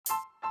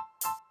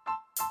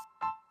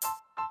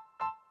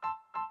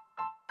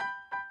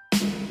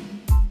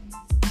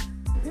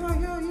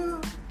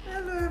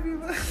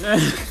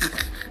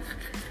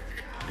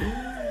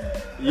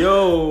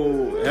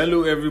Yo,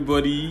 hello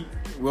everybody.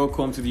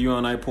 Welcome to the You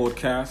and I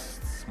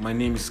podcast. My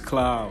name is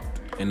Cloud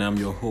and I'm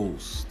your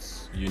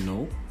host, you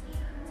know.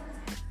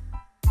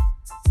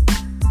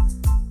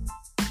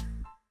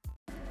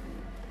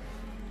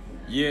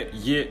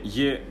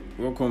 Yeah.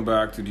 Welcome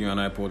back to the You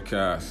and I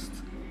podcast.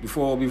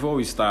 Before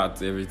we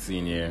start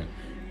everything here,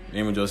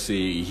 let me just say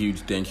a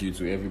huge thank you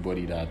to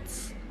everybody that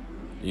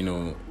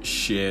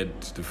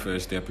shared the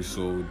first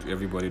episode,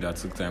 everybody that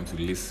took time to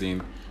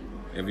listen,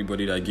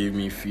 everybody that gave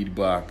me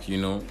feedback,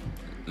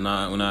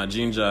 Now, when I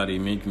ginger, they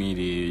make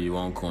me, they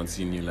won't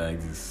continue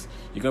like this.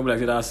 You can't be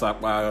like, that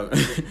sapa.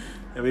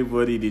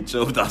 Everybody, they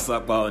chop that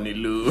sapa on the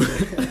low.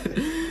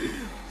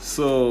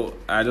 So,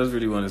 I just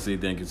really want to say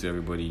thank you to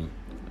everybody.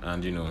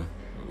 And,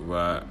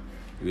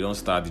 we don't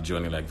start the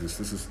journey like this.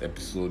 This is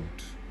episode,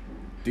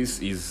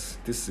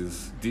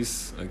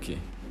 okay.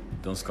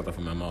 Don't scatter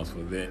from my mouth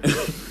for that.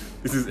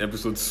 This is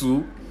episode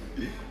 2.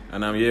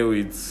 And I'm here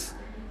with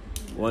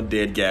one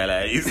dead guy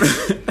like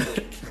this.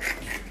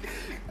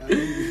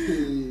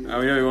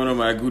 I'm here with one of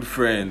my good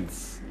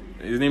friends.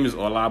 His name is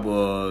Ola,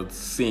 but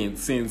Saint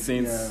is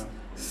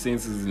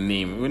his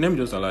name. Let me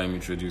just allow him to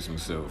introduce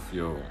himself.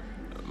 Yo,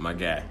 my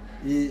guy.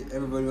 Hey,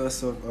 everybody,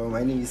 what's up?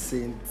 My name is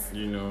Saint.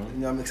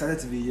 I'm excited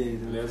to be here.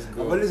 Let's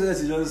go. I'm always wanted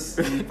to just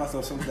be part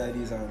of something like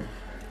this, and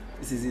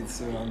this is it.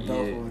 So I'm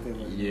down for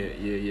whatever.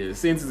 Yeah.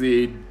 Saint is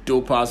a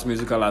dope-ass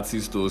musical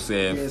artist, though,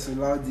 sir. Yes, we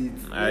loved it.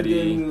 I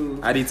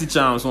did teach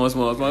him small. I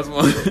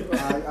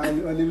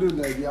only look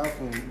like the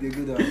iPhone. They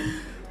go down.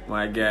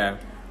 My guy.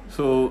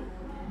 So,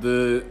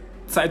 the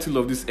title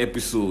of this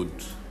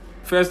episode.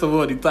 First of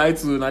all, the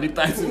title be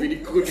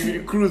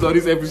the cruise of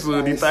this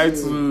episode.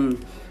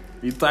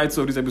 The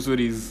title of this episode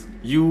is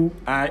You,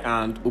 I,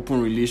 and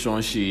Open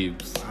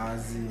Relationships. Drama.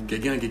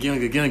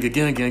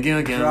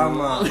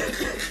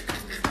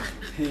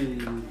 Hey,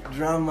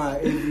 drama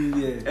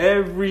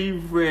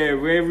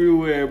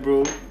Everywhere,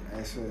 bro.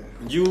 I swear.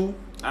 You,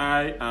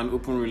 I, and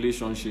Open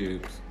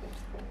Relationships.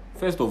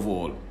 First of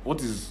all,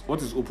 what is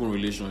open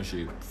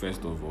relationship?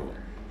 First of all,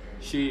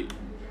 you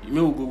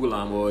know Google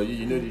am or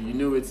you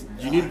know it.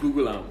 You need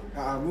Google am.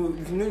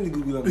 If you don't need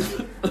Google am,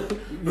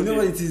 you know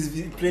what it is.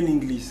 Plain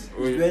English.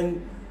 It's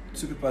when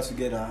two people are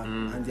together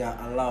and they are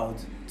allowed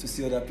to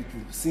see other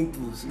people.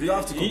 Simple. So you don't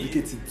have to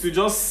complicate it. To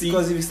just see.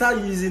 Because if you start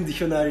using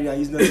dictionary and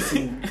using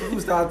everything, people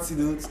start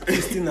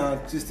twisting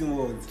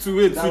words.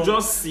 To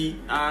just see.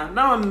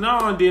 Now and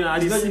then I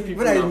just see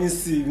people. When I mean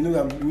see,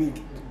 me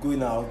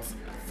going out.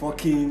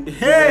 Fucking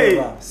hey,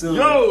 whatever. So,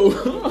 yo.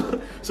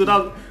 So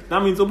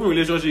that means open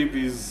relationship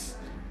is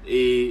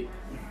a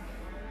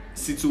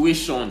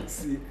situation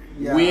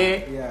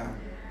where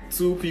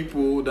two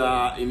people that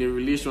are in a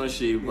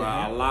relationship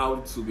are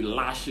allowed to be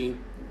lashing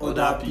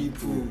other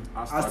people.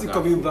 Are still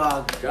coming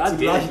back to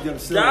lash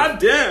themselves. God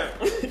damn.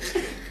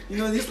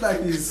 This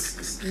life is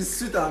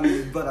sweet and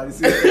it's bad at the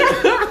same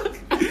time.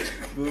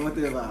 But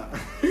whatever.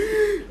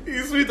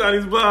 It's sweet and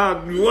it's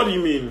bad. What do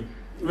you mean?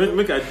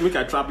 Make I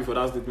trap you for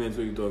that statement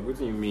when you talk. What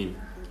do you mean?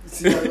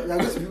 See, you're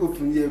going to be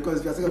open here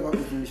because we are talking about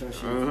open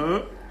relationship.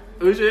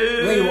 When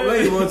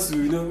you want to,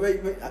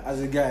 when, as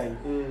a guy,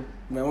 you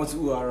might want to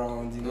go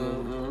around,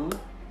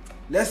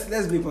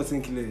 Let's make one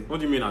thing clear.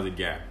 What do you mean as a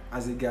guy?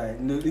 As a guy,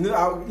 you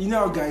know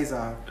how guys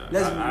are.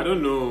 I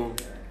don't know.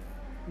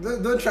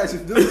 Don't try to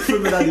throw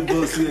me down the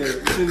bus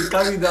here. So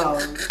carry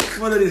down.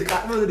 When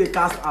they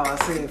cast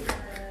ourselves,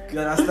 you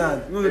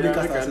understand? When they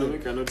cast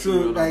ourselves.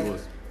 So like.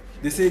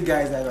 They say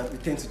guys that we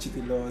tend to cheat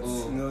a lot.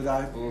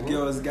 That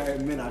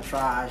men are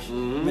trash,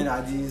 men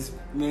are this,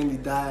 men we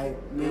die,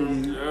 men we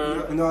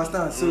you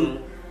understand. So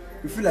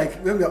we feel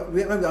like when we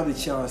have the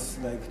chance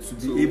to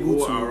be able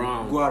to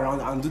go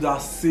around and do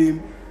that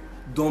same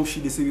dumb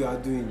shit they say we are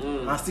doing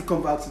and still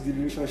come back to the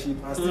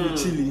relationship and still be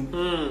chilling.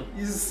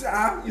 It's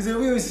a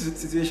win-win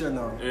situation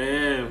now.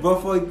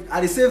 But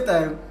at the same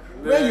time,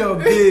 when your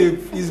babe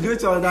is going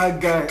to another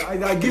guy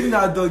and they are giving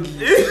her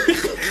doggy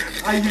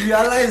and you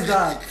realize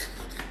that.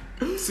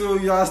 So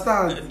you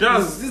understand?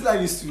 This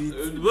life is sweet.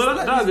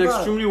 But that's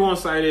extremely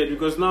one-sided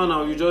because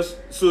now you just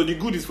the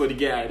good is for the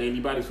guy, then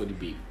the bad is for the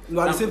babe.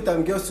 No, at the same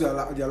time, girls they're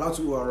allowed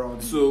to go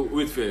around. So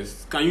wait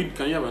first, can you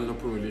have an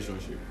open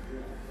relationship?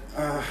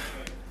 I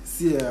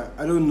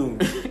don't know.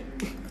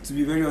 To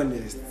be very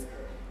honest,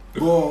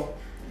 but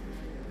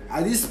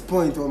at this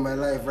point of my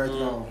life right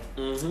now,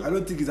 I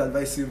don't think it's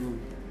advisable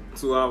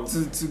to have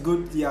to go.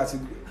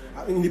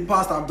 In the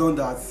past, I've done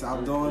that.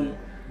 I've done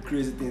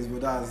crazy things,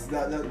 but that's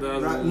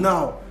right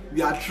now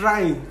we are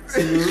trying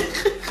to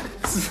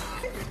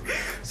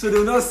so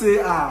they'll not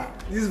say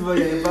this boy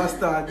is a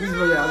bastard, this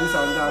boy is this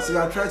and that. So we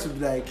are trying to be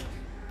like,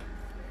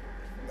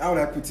 how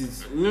would I put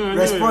it,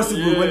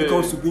 responsible when it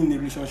comes to being in a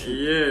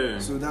relationship.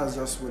 So that's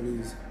just what it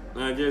is.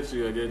 I get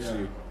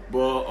you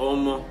but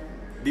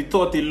the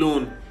thought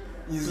alone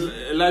is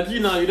like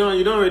you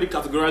don't already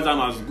categorize them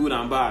as good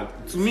and bad.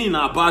 To me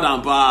now bad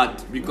and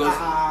bad because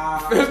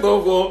first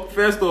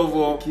of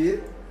all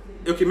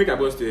okay, make I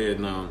bust your head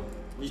now.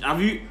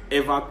 Have you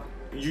ever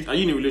are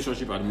you in a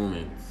relationship at the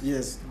moment?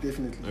 Yes,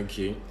 definitely.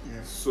 Okay.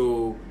 Yeah.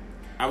 So,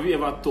 have you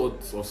ever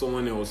thought of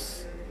someone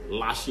else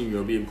lashing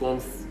your babe?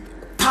 Come,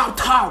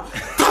 pow.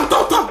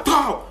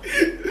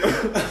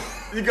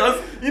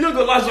 Because you know,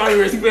 go lash out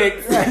with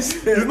respect.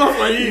 Yes. It's not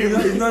for you.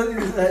 It's not.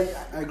 It's like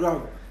I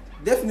grab.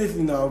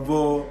 Definitely now,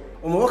 but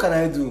what can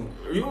I do?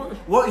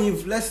 What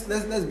if let's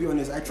be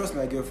honest? I trust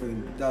my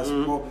girlfriend.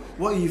 But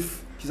what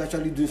if she's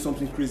actually doing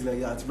something crazy like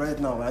that right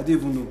now? I don't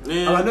even know.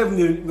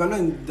 And we're not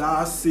in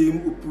that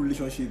same open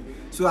relationship.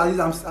 So at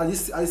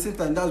the same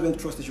time, that's when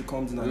trust issue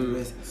comes in and the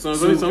rest. Some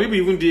people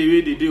even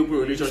they open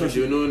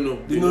relationship, they don't know.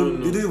 They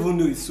don't even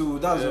know it. So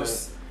that's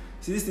just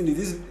see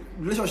this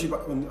relationship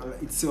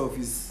itself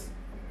is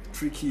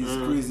tricky. It's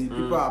crazy.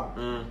 People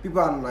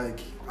are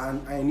like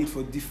and I need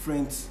for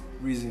different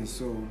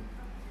reasons.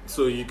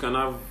 So you can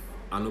have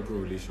an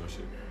open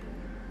relationship.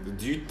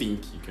 Do you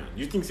think you can?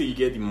 You think you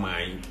get the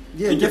mind?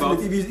 Yeah, think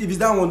definitely. If it's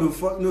that one,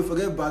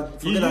 forget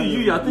bad.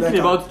 You are thinking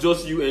about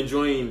just you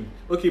enjoying.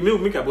 Okay,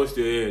 make a bust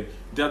your head.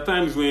 There are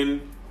times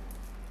when,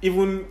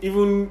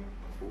 even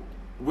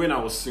when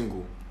I was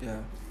single,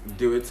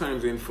 there were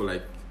times when for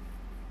like,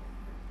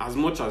 as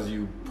much as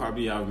you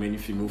probably have many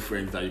female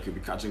friends that you could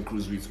be catching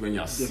cruise with when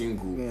you're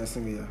single. When you're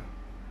single, yeah.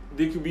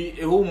 There could be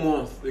a whole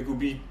month. There could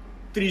be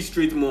 3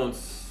 straight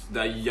months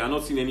that you are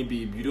not seeing any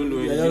babe. You don't know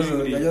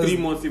any. 3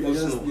 months even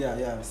snow.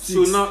 Yeah.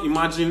 So now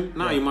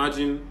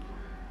imagine,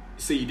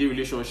 say you did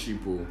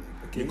relationship,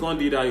 you can't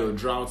do that your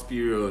drought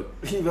period.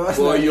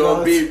 But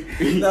your babe,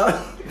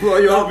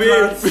 but your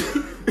babe,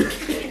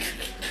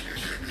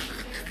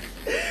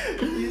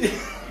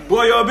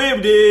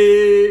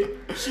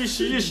 she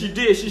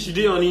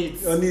did on it.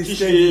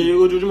 She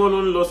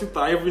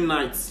every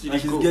night.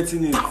 She's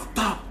getting it.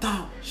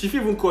 Tap. She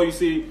even call you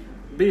say,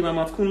 babe, I'm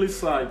at Kunle's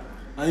side.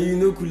 And you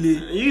know Kule.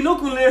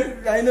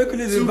 I know Kule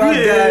is a bad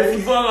guy.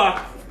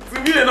 Footballer.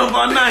 To be a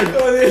number 9.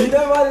 You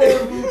never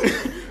level.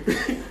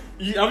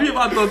 Have you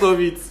ever thought of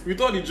it?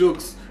 With all the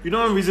jokes, you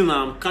don't reason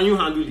can you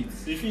handle it?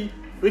 If he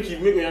make you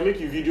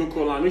video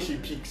call and make she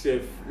pick as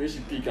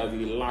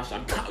the lash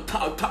and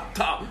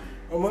tap.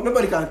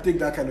 Nobody can take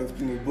that kind of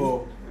thing,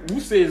 but who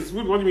says?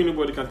 What do you mean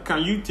nobody can?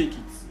 Can you take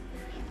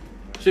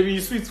it? Should be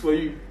sweet for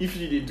you if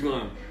you did do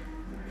it.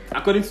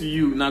 According to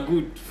you, not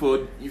good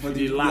for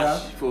the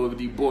lash for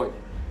the boy.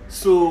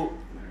 So,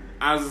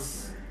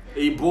 as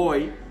a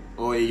boy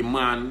or a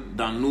man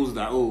that knows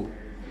that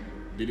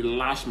they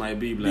lash my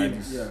babe like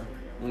this,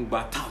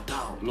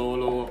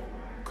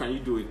 can you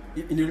do it?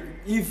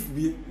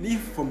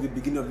 If from the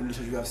beginning of the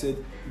relationship you have said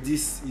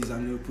this is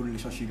an open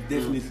relationship,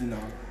 definitely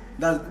now.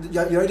 That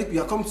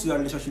you are come to a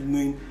relationship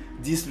knowing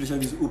this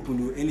relationship is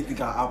open, anything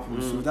can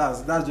happen. So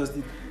that's just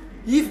it.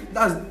 If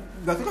that's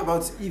we are talking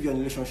about if you're in a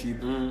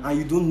relationship and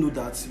you don't know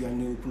that you're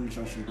in an open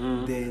relationship,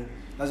 then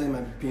that's when it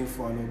might be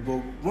painful.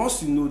 But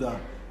once you know that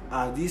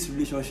this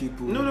relationship,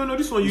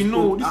 this one you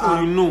know.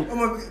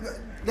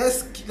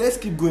 Let's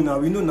keep going now.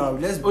 We know now.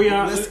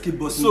 Let's keep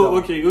busting. So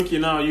down. okay.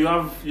 Now you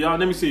have. Let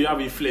me say you have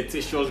a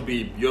flirtatious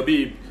babe. Your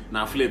babe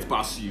now flirt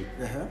past you.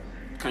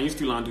 Can you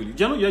still handle it?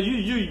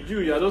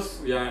 You are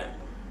just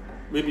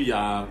maybe you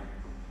are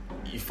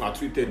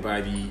infatuated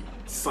by the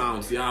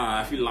sounds.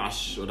 I feel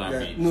lash or that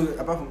babe. No,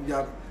 apart from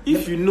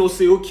if you know,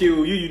 say okay,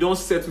 you don't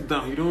settle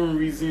down. You don't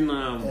reason.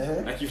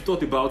 Like you've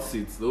thought about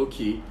it.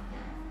 Okay,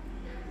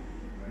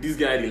 this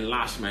guy they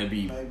lash my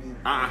babe.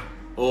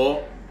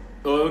 Or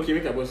okay,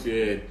 make a bust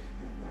your head.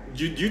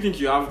 Do you think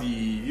you have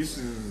this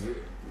is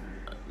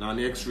an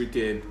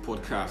X-rated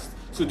podcast?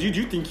 So do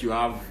you think you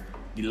have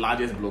the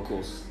largest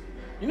blockers?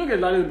 You don't get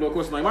largest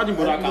blockers now. Imagine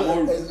Brother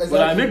Kamoru.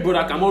 But I make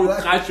Brother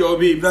Kamoru catch your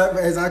babe.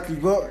 Exactly.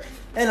 But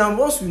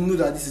once we know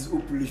that this is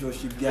open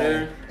relationship,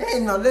 guy.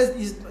 Now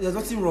there's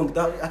nothing wrong.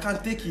 That I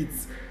can't take it.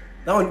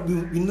 Now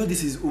we know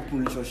this is open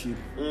relationship.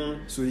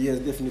 So yes,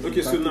 definitely.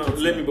 Okay, so now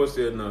let me bust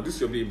your head now. This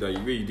is your babe that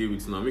you deal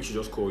with now. Make sure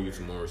just call you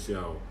tomorrow. See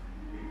how.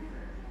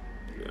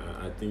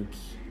 I think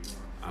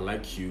I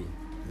like you,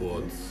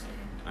 but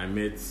I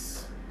met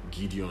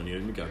Gideon. You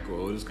know, make a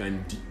call. All those kind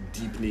of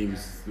deep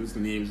names. Those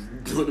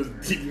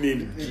deep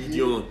names.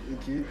 Gideon.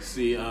 Okay.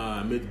 Say,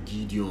 I met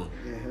Gideon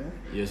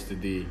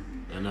yesterday,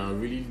 and I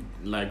really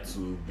like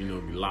to, be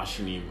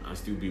lashing him and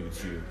still be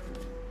with you.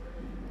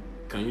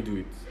 Can you do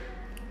it?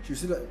 She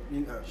still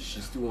she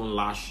still won't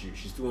lash you.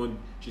 She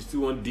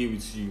still won't deal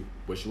with you,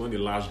 but she want to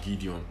lash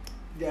Gideon.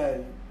 Yeah,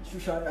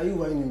 are you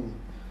whining me?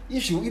 We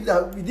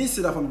didn't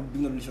say that from the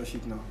beginning of the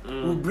relationship now.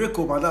 We'll break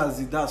up and that's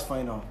it. That's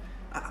fine now.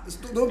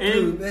 Don't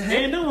play.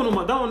 That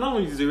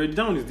one is already.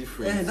 That one is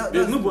different.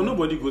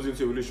 Nobody goes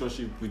into a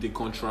relationship with a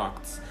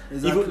contract.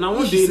 Exactly. Now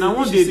one day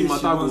the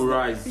matter will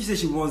rise. If she says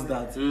she wants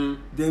that,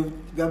 then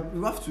we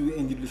have to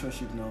end the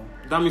relationship now.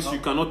 That means you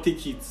cannot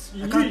take it.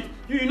 I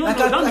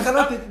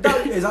cannot take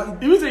that.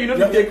 Exactly. You say you don't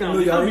take it.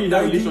 You can't be in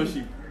that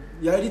relationship.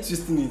 You're already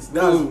twisting it.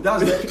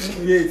 That's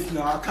wait.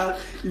 No, I can't.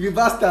 If you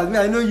bastard,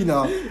 I know you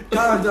now.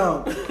 Calm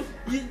down.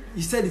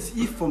 You said it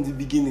if from the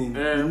beginning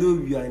you know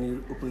you are in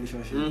an open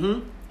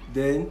relationship,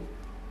 then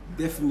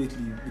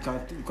definitely you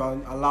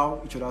can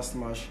allow each other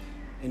smash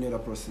any other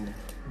person.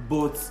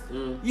 But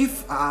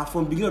if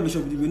from beginning of the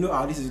relationship we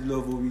know this is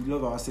love, or we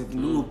love ourselves,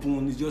 no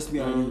open, it's just me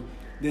and you.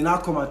 Then now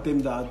come and tell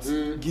me that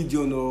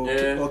Gideon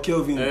or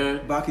Kelvin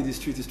back in the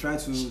street is trying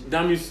to.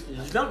 That means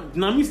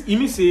you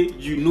mean say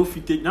you know if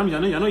you take. That means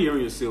you're not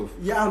hearing yourself.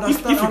 Yeah, I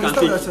understand.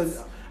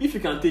 If you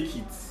can take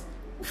it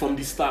from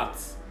the start,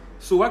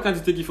 so why can't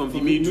you take it from the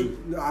middle?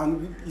 You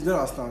don't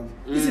understand.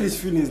 This is his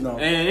feelings now.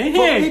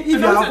 You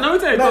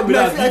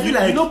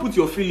don't put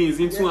your feelings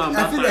into him.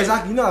 I feel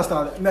exactly. You don't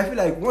understand. I feel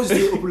like once you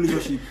say open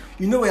relationship,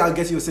 you know where you're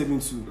getting yourself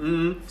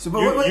into. So,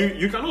 but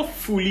you cannot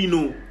fully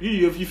know.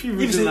 You feel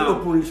really say now.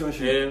 Open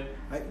relationship.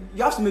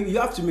 You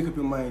have to make up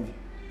your mind.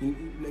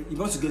 You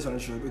want to get on a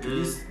relationship.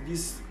 Okay,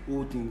 this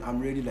whole thing,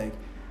 I'm ready. Like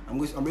I'm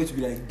ready to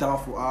be like down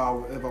for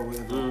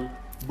whatever.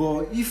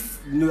 But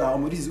if you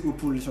know this is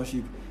open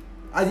relationship,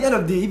 at the end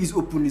of the day, if it's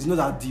open, it's not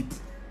that deep.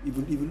 If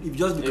you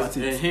just look at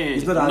it,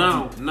 it's not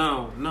that deep.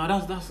 Now,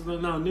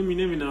 let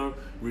me now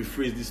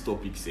rephrase this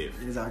topic, safe.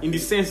 Exactly. In the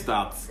sense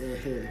that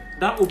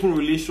that open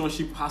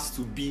relationship has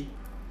to be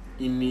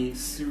in a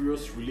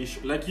serious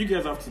relation. Like you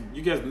guys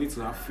need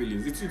to have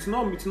feelings. It's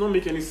not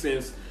make any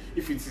sense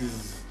if it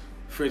is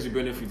friends with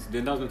benefits.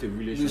 Then that's not a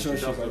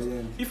relationship.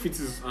 If it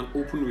is an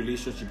open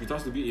relationship, it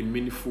has to be a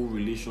meaningful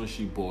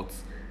relationship, but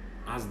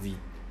as the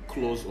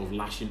clause of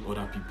lashing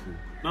other people.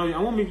 Now, I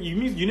won't make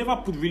you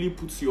never really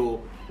put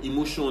your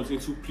emotions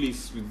into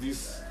place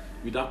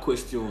with that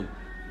question.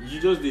 You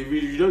just the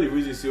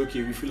reason say,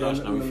 okay, we feel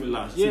lashed and we feel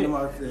lashed.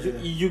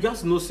 You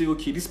guys know say,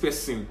 okay, this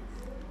person,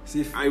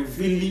 I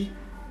really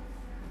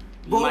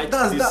like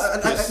this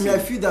person. I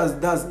feel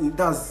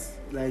that's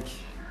like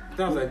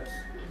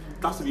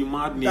that's to be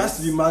madness. That's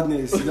to be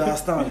madness. You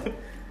understand?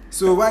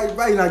 So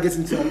why you not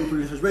getting into an open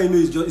relationship? When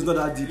you know it's not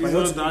that deep. You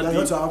want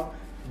to have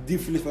deep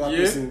feelings for that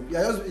person.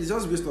 It's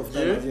just waste of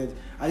time at the end.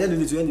 At the end of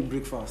the day, to end the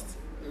breakfast.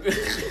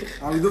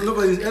 And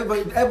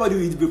everybody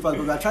will eat breakfast, but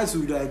we are trying to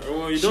like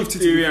you don't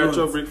stay at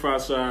your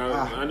breakfast.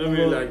 I don't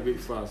really like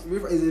breakfast.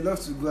 Breakfast is enough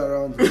to go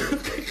around.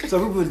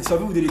 some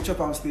people they chop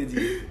and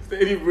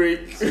steady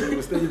break.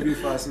 So steady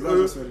breakfast. So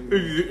that's just what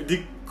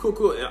the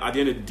cocoa at the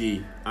end of the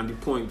day, and the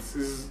point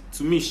is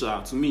to me,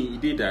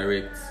 it is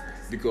direct,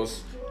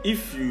 because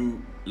if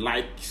you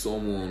like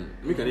someone,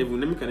 we can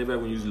never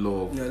even use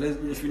love.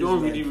 If you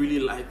don't really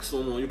like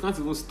someone, you can't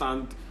even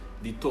stand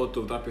the thought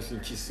of that person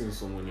kissing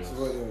someone else.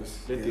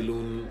 Let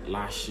alone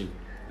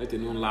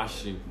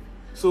lashing.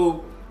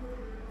 So,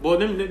 but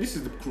then this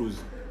is the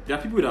cruise. There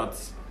are people that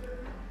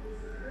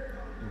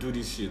do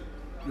this shit.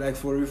 Like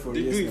for real.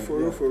 They do it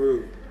for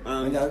real.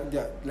 And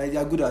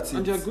they're good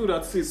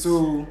at it.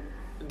 So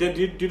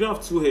they don't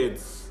have two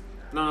heads.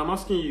 Now I'm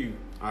asking you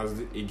as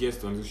a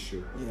guest on this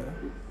show. Yeah.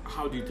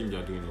 How do you think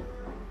they're doing it?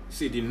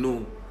 Say they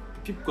know.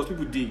 Because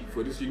people dig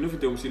for this, if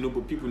they say no,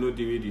 but people know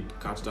they really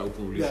catch that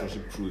open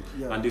relationship cruise,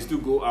 and they still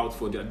go out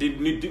for that.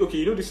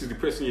 Okay, this is the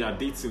person you are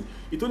dating.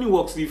 It only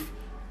works if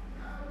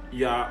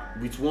you are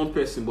with one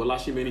person but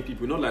lashing many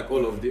people. Not like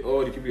all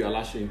the people you are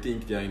lashing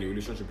think they are in a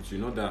relationship with you.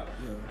 Not that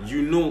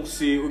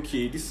say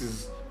okay, this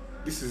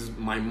is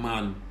my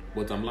man,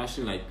 but I'm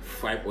lashing like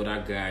 5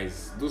 other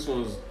guys. Those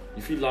ones,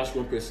 if you lash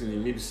one person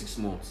in maybe 6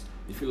 months,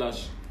 if you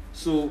lash,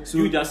 so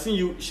you they're seeing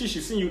you,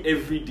 she's seeing you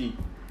every day,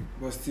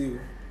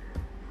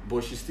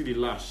 but she's still the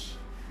lash.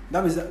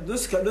 That means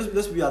those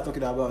people you are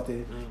talking about,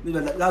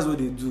 that's what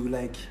they do.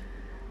 Like,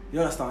 you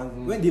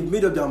understand? When they've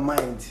made up their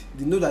mind,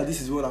 they know that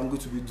this is what I'm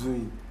going to be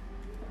doing.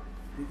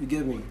 You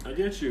get me? I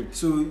get you.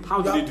 So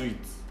how do they do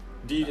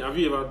it?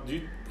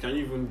 Can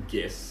you even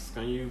guess?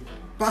 Can you?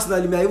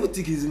 Personally, I even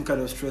think it's even kind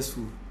of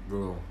stressful,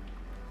 bro.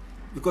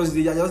 Because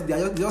they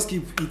just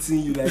keep eating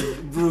you, like,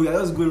 bro. You're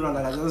just going around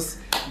and just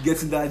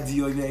getting that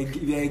deal. You're a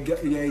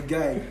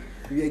guy.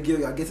 You're a girl.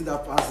 You're getting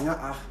that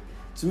pass.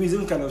 To me, it's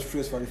even kind of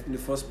stressful in the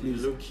first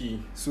place. Low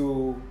key.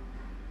 So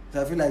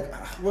I feel like,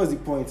 what's the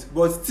point?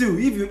 But still,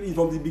 if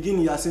from the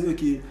beginning you are saying,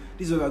 okay,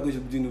 this is what we're going to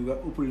be doing, we're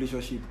open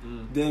relationship,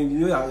 then you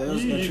know that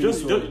you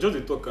just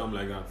talk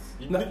like that.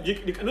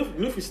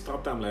 If you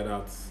start them like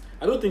that,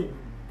 I don't think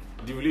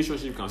the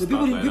relationship can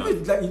start like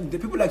that. The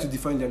people like to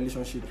define their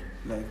relationship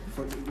like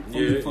from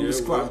the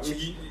scratch.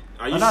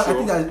 Are you sure? I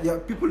think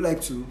that people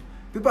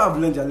have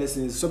learned their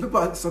lessons. Some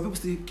people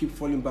still keep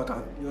falling back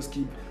and just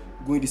keep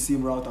going the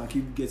same route and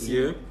keep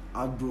getting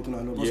heartbroken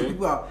and all. But some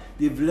people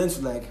they've learned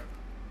to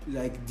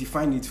like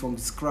define it from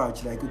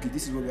scratch. Like, okay,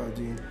 this is what we are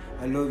doing.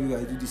 I love you.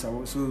 I do this.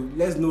 So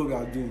let's know what we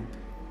are doing.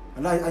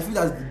 And I feel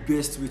that's the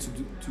best way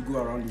to go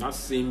around it. That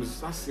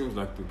seems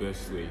like the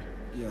best way.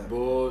 Yeah.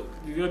 But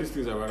these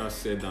things are rather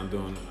said than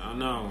done. And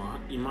now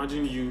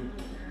imagine you,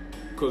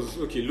 because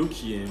look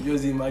here.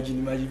 Just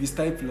imagine if it's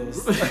type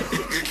plus.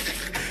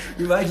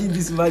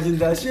 Imagine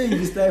that. Sure, if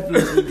it's type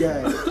plus, the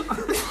guy.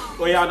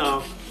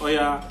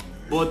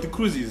 But the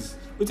cruises,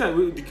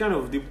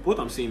 what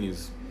I'm saying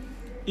is,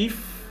 if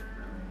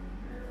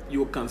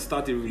you can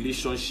start a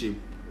relationship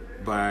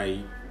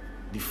by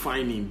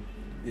defining,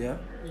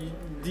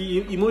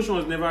 the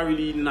emotions never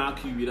really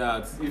knock you with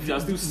that. If you're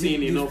still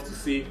sane enough to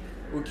say,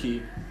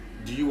 okay,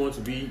 do you want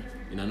to be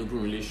in an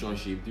open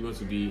relationship. You want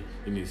to be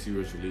in a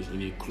serious relation,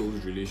 in a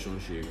close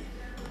relationship.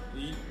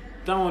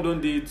 That one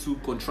don't date too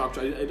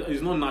contractual.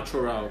 It's not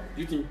natural.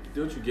 Don't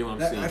you get what I'm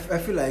saying? I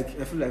feel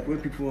like when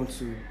people want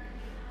to,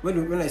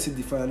 when I say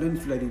define, I don't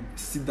feel like they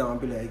sit down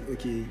and be like,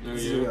 okay,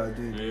 this is what we are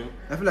doing. Yeah.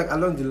 I feel like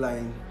along the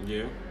line,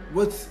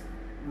 what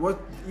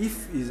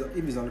if it's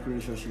an open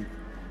relationship,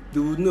 they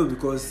would know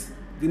because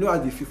they know how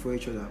they feel for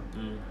each other.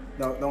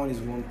 That one is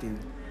one thing.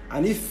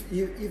 And if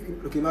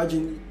okay,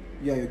 imagine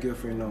you and your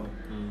girlfriend now,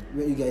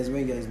 when you guys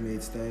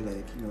met, started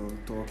like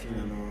talking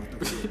and all,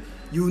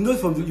 you know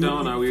from the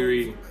down and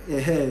weary.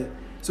 Yeah.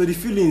 So the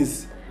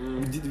feelings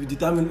will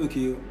determine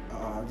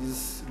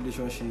this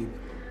relationship,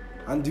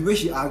 and the way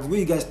she acts, the way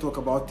you guys talk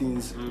about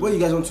things, what you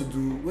guys want to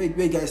do, where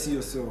you guys see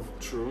yourself.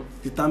 True.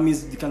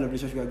 Determines the kind of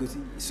relationship you are going to.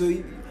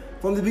 So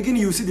from the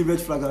beginning, you see the red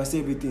flag and say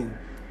everything.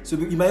 So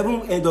you might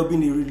even end up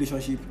in a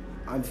relationship.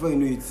 And before you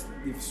know it,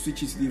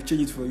 they've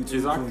changed it for you to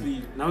exactly.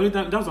 open. Now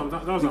that's what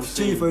I'm saying.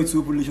 Changed it for you to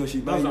open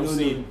relationship. That's what I'm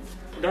saying.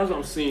 That's what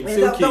I'm saying.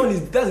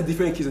 That's a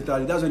different case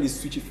entirely. That's when they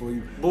switch it for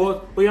you.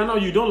 But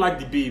you don't like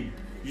the babe.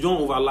 You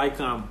don't overlike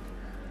him.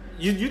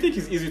 You think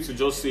it's easy to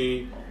just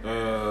say,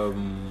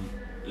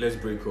 let's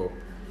break up.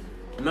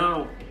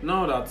 Now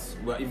that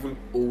we're even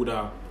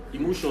older,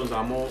 emotions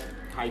are more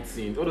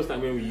heightened. All those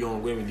time when we're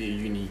young, when we did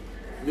uni,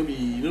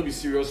 you be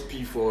serious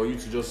P for you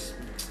to just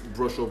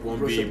brush up one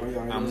babe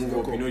and move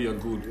up. You know you're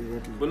good.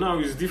 Exactly. But now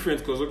it's different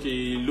because look,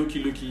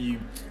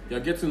 you're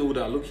getting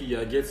older. Look,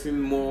 you're getting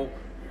more.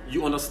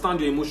 You understand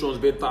your emotions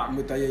better.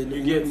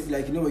 You get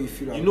like you know what you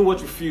feel. You know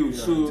what you feel. Yeah,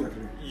 so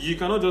exactly. You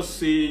cannot just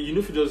say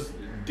if you just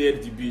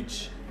dead the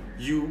bitch.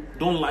 You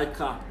don't like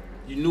her.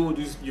 You know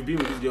this. You've been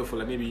with this girl for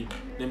like maybe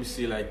let me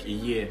say like a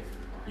year.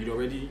 You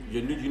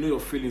know your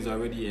feelings are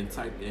already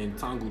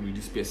entangled with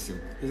this person.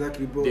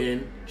 Exactly, but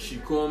then she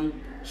come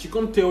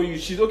tell you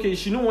she's okay.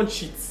 She don't want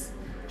cheat.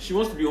 She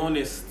wants to be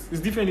honest.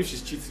 It's different if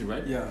she's cheating,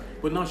 right? Yeah.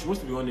 But now she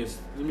wants to be honest.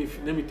 Let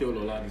me tell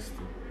Lola this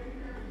thing.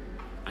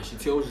 And she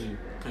tells you,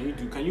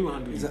 can you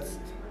handle it?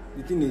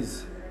 The thing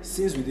is,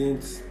 since we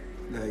didn't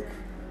like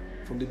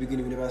from the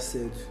beginning, we never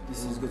said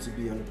this is going to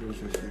be an open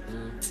relationship,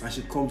 and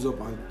she comes up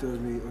and tells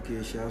me,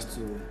 okay, she has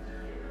to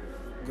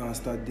go and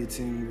start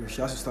dating.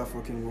 She has to start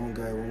fucking one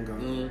guy.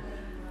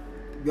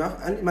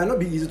 And it might not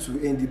be easy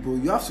to end it, but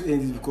you have to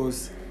end it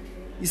because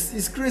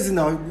it's crazy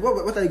now.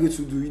 What are you going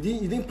to do? You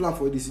didn't plan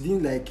for this. You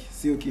didn't like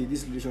say, okay,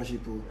 this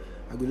relationship,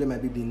 I go let my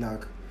baby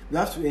knock. You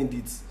have to end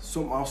it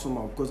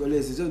somehow because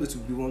otherwise it's just going to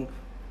be one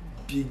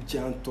big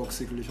giant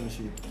toxic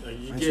relationship.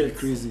 And it's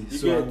crazy.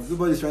 So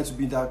nobody's trying to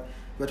be that.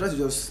 We're trying to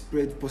just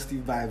spread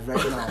positive vibes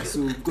right now.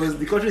 So because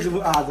the country is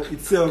even hard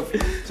itself.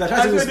 So I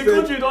try to spread. The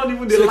country don't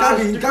even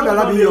you can't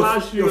allow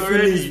your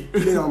feelings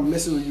playing and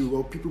messing with you,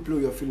 or people play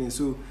with your feelings.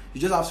 So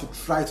you just have to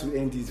try to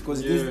end it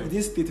because it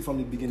didn't state it from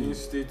the beginning.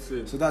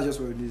 So that's just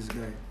what it is,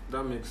 guy.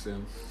 That makes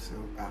sense. So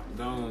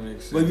that one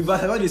makes sense. But you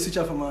better not switch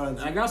out from my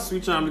hands. I got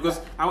switch on because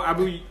I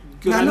know you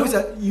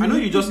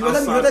just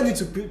answered. You don't need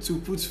to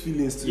put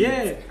feelings to it.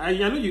 Yeah, I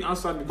know you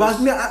answered. But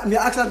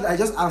I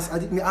just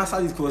answered it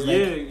because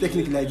like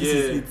technically like this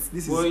is it.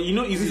 This well, is you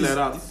know easy like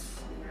that.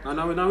 And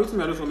now with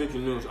me I just want to make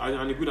you know.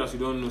 And good as you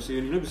don't know, so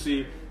you know be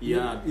say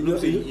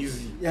say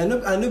easy. Yeah,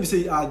 I know be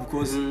say hard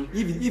because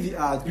if it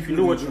hard, if you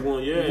know what you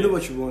want, you know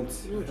what you want.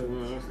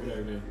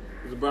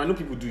 But I know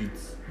people do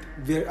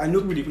it. I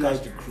know people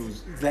catch the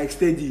cruise. Like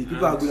steady.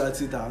 People are good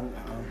at it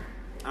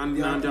and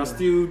they're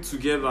still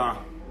together.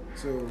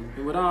 So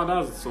but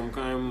that's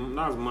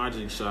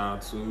magic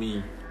to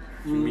me.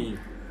 For me.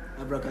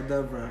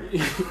 Abracadabra.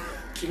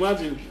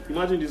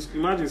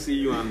 Imagine see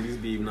you and this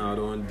babe now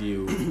don't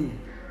deal.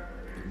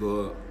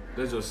 But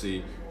let's just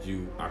say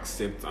you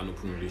accept an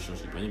open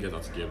relationship and you get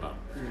out together.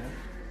 Yeah.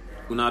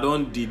 Una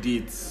don't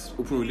date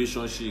open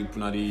relationship,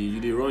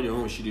 you run your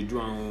own shit, they do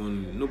your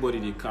own, nobody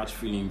they catch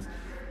feelings.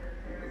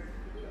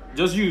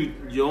 Just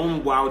your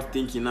own wild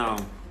thinking now.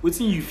 What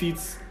thing you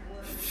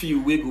feel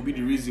where could be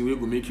the reason where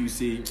go make you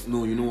say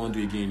no, you don't want to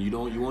do again. You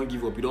won't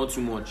give up, you don't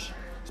too much.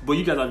 But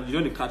you guys you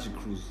don't catch a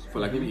cruise for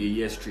like maybe a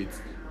year straight.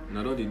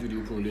 Now don't they do the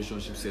open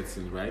relationship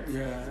settings, right?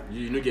 Yeah.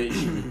 You don't get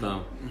issue with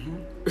them.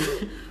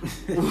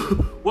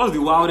 What's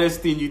the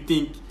wildest thing you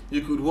think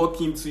you could walk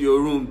into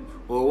your room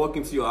or walk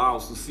into your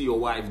house to see your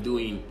wife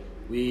doing?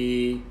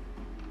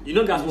 You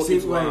know, guys walk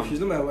into wife. She's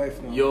not my wife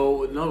now.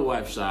 Your not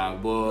wife, Sha,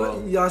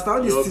 but you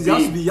understand this?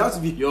 You have to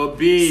be your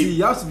babe. See,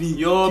 you have to be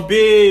your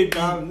babe.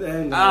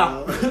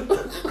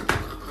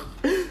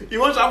 You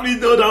want to happily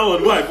tell that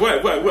one? Why?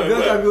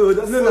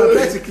 No,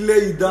 try to clear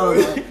you down.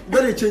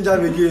 Don't change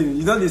them again.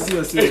 You don't see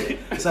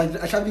yourself. So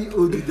I shall be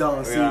hold you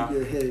down.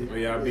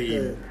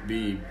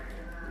 Babe.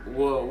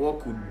 What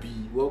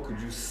could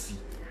you see?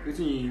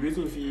 Waiting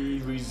if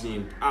you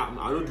reason.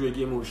 I don't do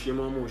again more shame.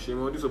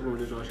 This open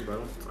relationship, I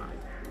don't try.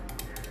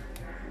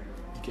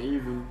 You can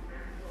even.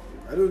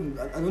 I don't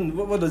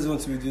know. What does he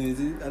want to be doing? Is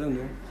it? I don't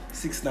know.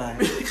 6'9".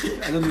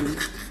 I don't know.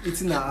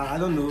 18. I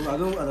don't know. I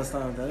don't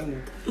understand. I don't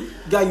know.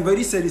 Guy, you've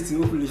already said it's in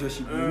open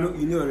relationship.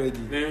 You know already.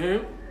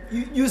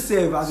 You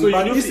say as a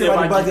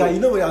bad guy. You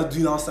know what you're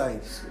doing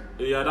outside.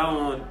 Yeah, that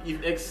one.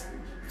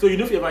 So you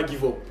know if you ever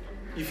give up,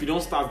 if you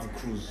don't start the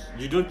cruise,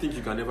 you don't think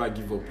you can ever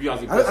give up. You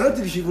as a I person. don't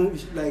think you should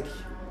even like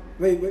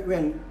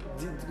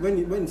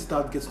when it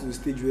start gets to the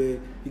stage where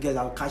you guys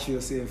are catching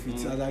yourself,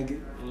 it's like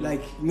you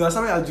know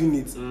somebody are doing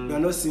it, you are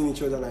not seeing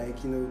each other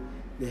like you know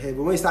the head.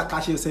 But when you start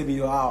catching yourself in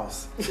your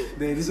house,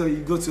 then this is when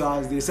you go to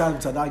house, they say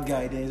to that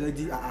guy, then it's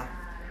already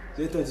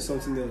they turn to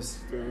something else.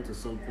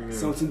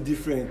 Something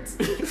different.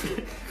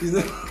 It's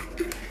not.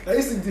 Now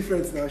you seem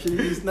different now. Actually,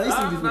 now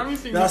you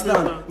seem different.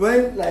 Understand?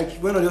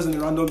 When I'm just in the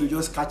random, you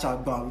just catch a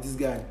bam with this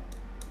guy.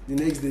 The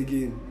next day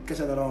again,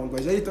 catch another one.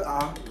 But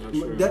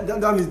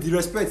that means the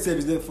respect self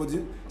is there for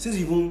the since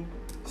you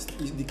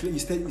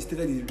started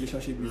the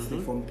relationship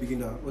with from the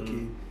beginning.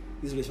 Okay,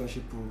 this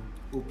relationship will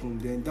open.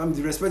 Then that means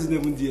the respect is not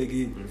even there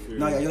again.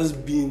 Now you're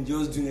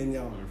just doing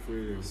anyhow.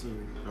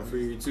 I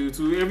feel you.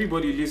 To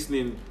everybody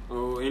listening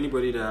or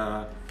anybody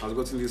that has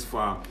gotten this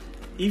far,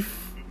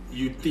 if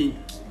you think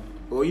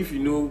or if you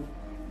know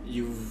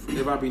you've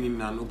never been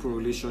in an open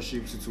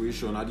relationship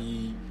situation, at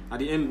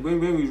the end when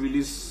we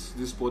release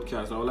this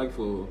podcast, I would like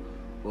for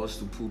us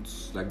to put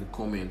like the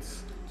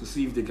comments to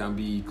see if there can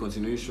be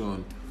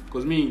continuation.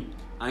 Because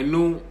I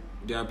know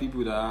there are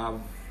people that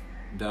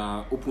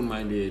are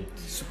open-minded,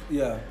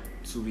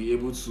 to be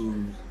able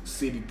to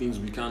say the things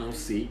we cannot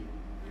say,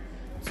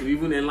 to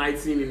even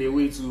enlighten in a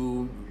way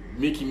to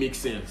make it make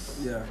sense.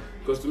 Yeah.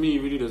 Because to me,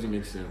 it really doesn't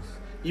make sense.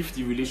 If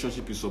the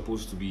relationship is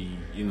supposed to be,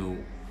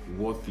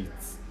 worth it,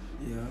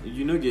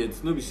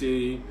 nobody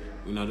say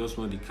just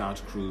want the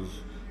catch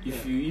cruise.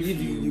 If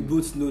you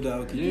both know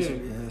that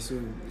so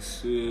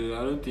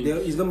I don't think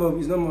it's not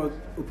more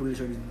open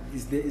relationship.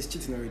 It's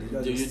cheating already.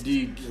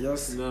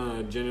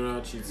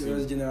 General cheating.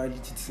 Just generally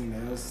cheating.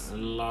 Just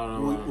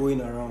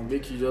going around.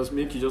 Make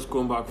you just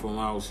come back from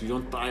house. You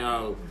don't tire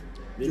out.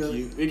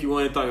 Make you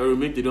want to enter your room.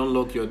 Make they don't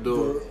lock your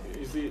door.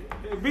 You see,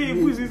 hey, babe,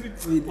 who is it?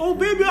 Oh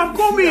baby, I'm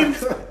coming.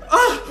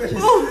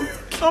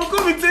 I'm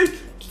coming.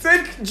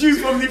 Take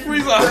juice from the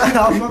freezer.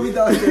 I'll probably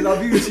downstairs. I'll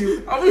be with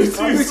you. I'll be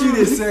with you in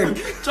a sec.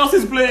 Just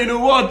is playing a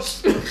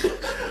watch.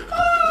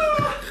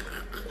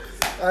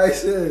 I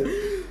said,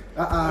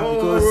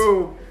 because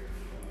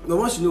no,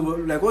 once you know,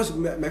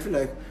 I feel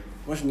like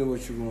once you know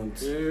what you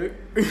want,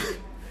 it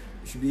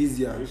should be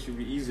easier. It should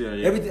be easier.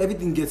 Yeah.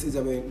 Everything gets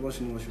easier once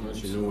you know what you want.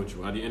 Once you know what you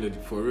want. At the end of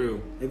it, for real.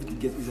 Everything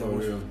gets easier. For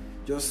real.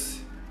 Just,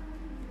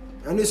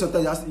 I know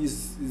sometimes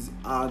it's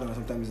hard and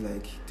sometimes it's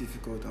like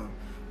difficult.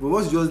 But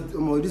once you just,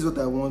 this is what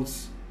I want,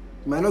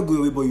 it might not go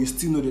away, but you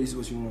still know that this is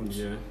what you want.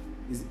 Yeah.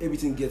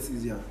 Everything gets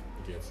easier.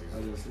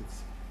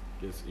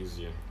 Gets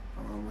easier.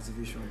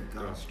 Motivation.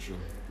 That's true.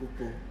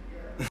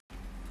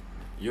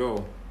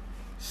 Yo,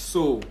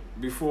 so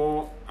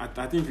before,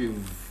 I think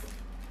we've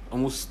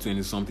almost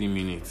 20-something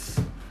minutes.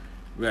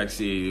 We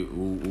actually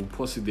we'll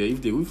pause it there.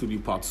 If there will be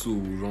part 2,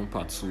 we'll run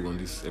part 2 on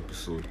this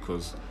episode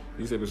because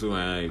this episode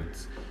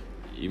might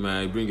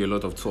bring a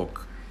lot of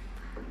talk.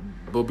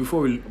 But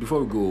before we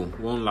go,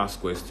 one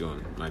last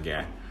question, my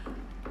guy.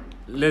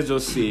 Let's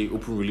just say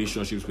open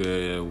relationships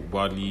were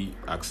widely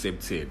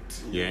accepted.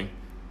 Yeah,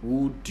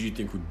 who do you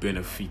think would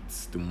benefit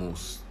the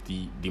most,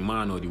 the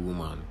man or the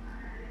woman?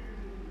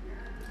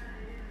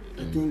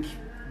 I think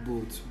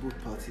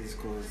both parties,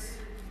 because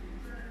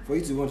for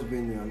you to want to be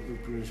in an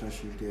open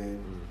relationship,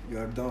 then you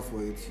are down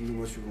for it. You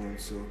know what you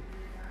want, so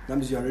that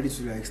means you are ready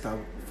to start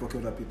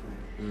fucking other people.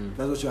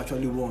 That's what you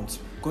actually want,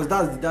 because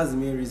that's the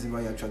main reason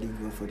why you're actually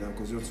going for that.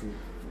 Because you want to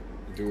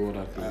do all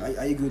that.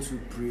 Are you going to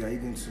pray? Are you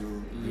going to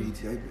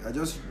read? I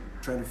just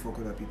trying to fuck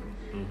other people.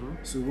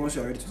 So once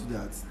you are ready to do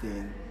that,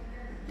 then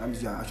that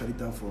means you are actually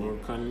down for.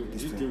 Do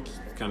you think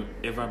it can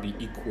ever be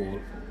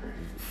equal?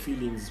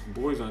 Feelings,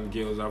 boys and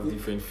girls have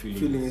different feelings.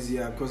 Feelings,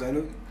 yeah, because I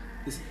know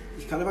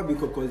it can never be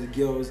equal because the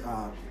girls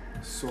are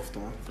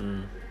softer.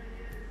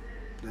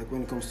 Like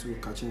when it comes to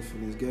catching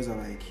feelings, girls are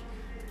like,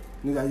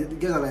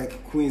 girls are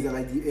like queens. They're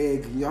like the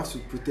egg. You have to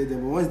protect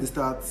them. But once they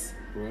start,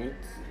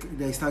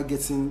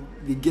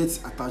 they get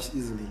attached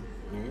easily.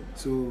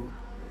 So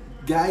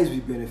guys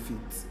will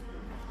benefit.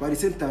 But at the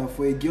same time,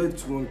 for a girl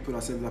to want to put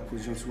herself in that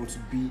position, to want to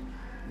be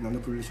in an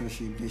open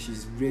relationship, then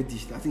she's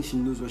ready. I think she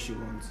knows what she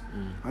wants.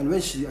 And when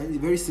it's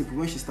very simple.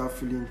 When she starts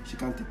feeling she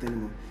can't take it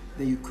anymore,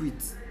 then you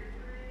quit.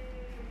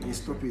 And you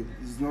stop it.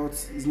 It's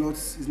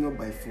not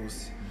by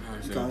force.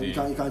 You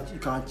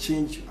can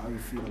change how you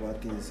feel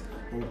about things,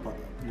 or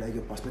like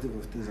your perspective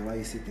of things and how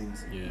you see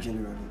things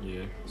generally.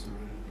 Yeah. So,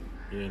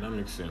 that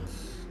makes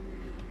sense.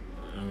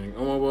 I mean,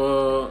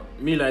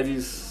 me like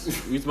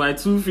this with my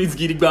 2 feet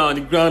giddy on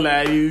the ground,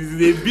 like it's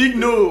a big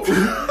no. It's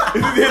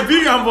a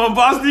big and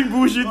bombastic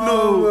bullshit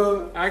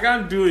no. I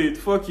can't do it.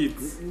 Fuck it.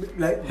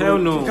 Like hell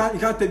no. You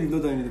can't tell you've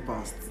not done it in the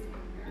past.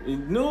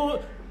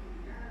 No.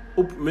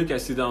 Make I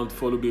sit down,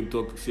 follow babe,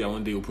 talk, say I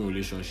want the open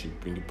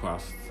relationship in the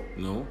past.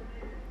 No.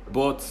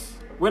 But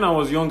when I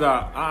was younger,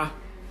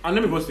 and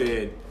let me go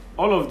say,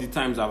 all of the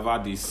times I've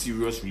had a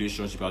serious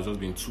relationship has just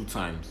been 2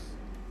 times.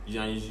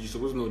 You're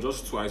supposed to know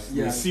just twice.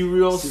 Yeah,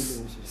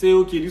 serious. Say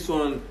okay, this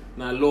one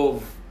I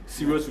love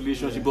serious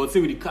relationship. But say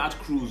with the cat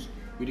cruise,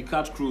 with the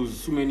catch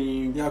cruise, so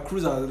many. Yeah,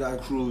 cruise are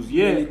like cruise.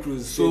 Yeah,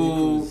 cruise.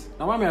 So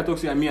now why may I talk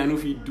to you? I know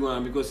if you do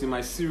it because in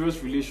my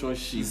serious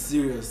relationship,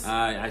 serious.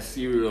 I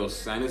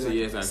serious. I know say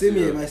yes. I'm same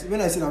serious. Here.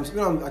 When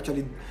I'm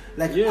actually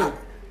like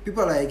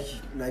people are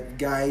like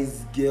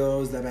guys,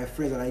 girls, like my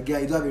friends are like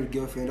guys. You don't have a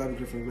girlfriend, you don't have a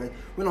girlfriend. Like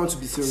when I want to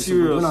be serious.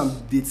 When I'm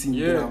dating,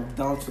 then I'm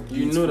down to date.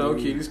 You know that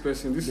okay, this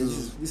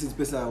is the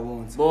person I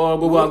want. But all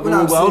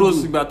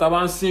those but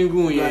I'm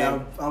single,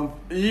 yeah. I'm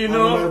you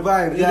know, on my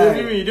vibe,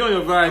 you don't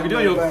your vibe, you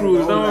don't your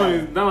cruise.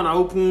 That one I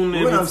open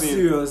everything. When I'm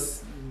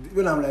serious,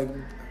 when I'm like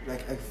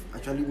I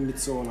actually meet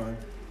someone and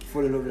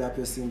fall in love with that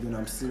person, then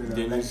I'm serious.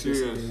 Then you're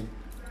serious.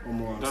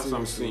 That's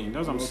what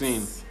I'm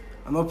saying.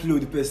 I'm not playing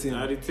with the person.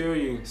 I did tell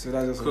you. So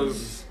that's just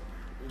because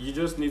you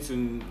just need to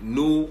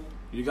know.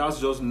 You guys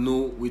just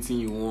know what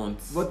you want.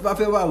 But if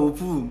you want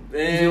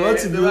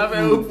to do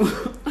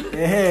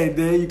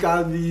then you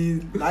can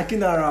be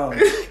knocking around.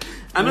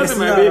 I know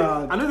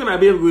that my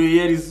babe will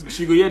hear this.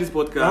 She go hear this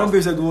podcast. I'm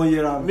basically going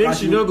hear am. Make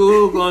she no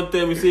go and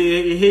tell me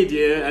say, hey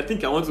dear, I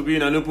think I want to be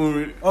in an open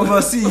room.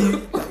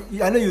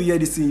 I know you hear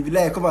this thing. If you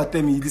like, come and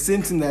tell me the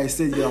same thing that I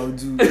said I'll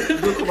do.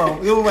 Don't come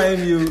on, don't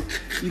mind me.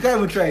 You can't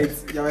even try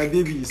it. You're my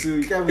baby, so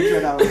you can't even try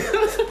that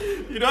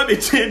one. You don't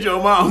need to change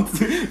your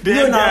mouth.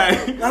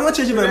 I'm not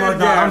changing my mouth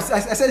now. I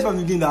said it from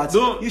the beginning that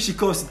if she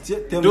comes, tell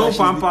me. Don't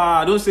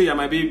pamper. Don't say you're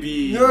my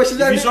baby. No, she's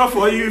like. If you shop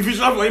for you,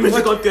 make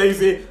she come tell you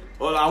say,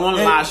 oh, I want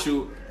lash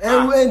you.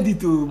 And we'll end it,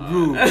 bro.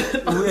 We'll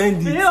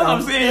end it.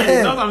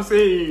 That's what I'm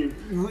saying.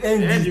 We'll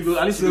end it. You go,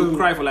 at least you go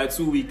cry for like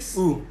 2 weeks.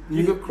 Ooh,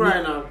 you go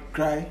cry now.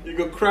 Cry? You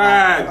go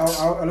cry.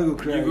 I'll not go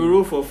cry. You go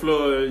roll for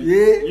floor.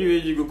 Yeah.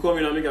 You go come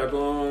in and make her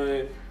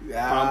go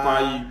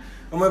pamper you.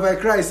 If I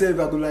cry, I say if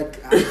I go like,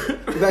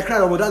 if I cry,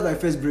 that's my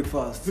first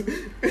breakfast.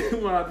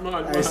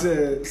 mad. I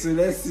said, so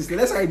let's see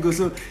how it goes.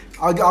 So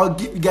I'll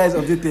keep you guys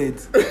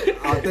updated.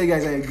 I'll tell you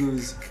guys how it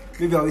goes.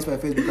 Maybe I'll reach my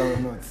first breakfast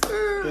or not.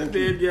 Thank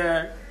you.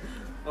 Yeah.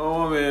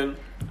 Oh man,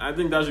 I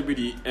think that should be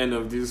the end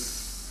of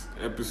this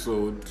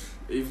episode.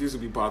 If this will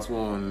be part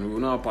 1, we'll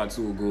know how part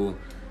 2 will go.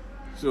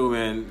 So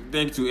man,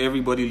 thank you to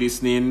everybody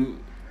listening.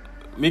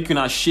 Make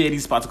sure you share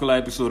this particular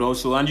episode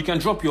also, and you can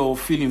drop your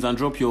feelings and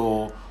drop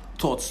your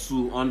thoughts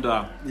too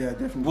under. Yeah,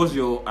 definitely. What's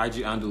your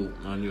IG handle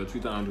and your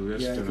Twitter handle?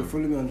 Yeah, you can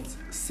follow me on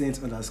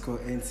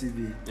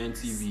Saint_NTV.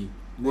 NTV.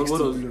 Next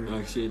to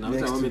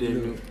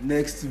Blue.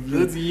 Next to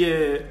Blue.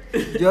 Yeah.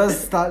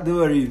 Just start. Don't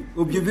worry.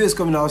 Hope your video is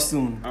coming out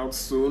soon.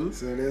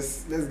 So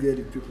let's get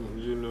the people.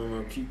 You know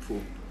my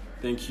people.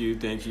 Thank you.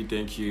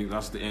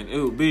 That's the end.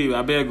 Oh, babe,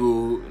 I beg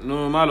you.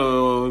 No,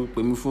 malo,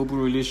 put me for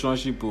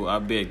relationship. I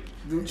beg.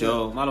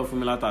 Joe, malo for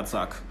me like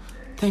attack.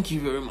 Thank you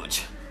very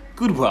much.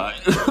 Goodbye.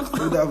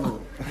 Good.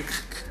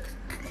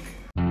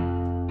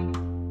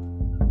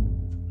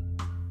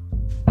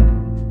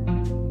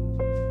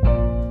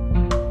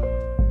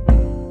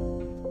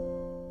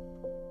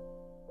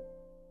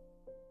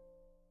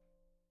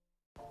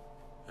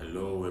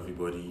 Hello,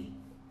 everybody.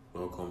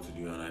 Welcome to the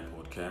UNI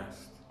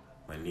podcast.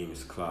 My name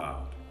is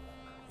Cloud,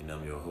 and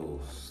I'm your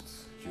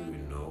host. You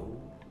know.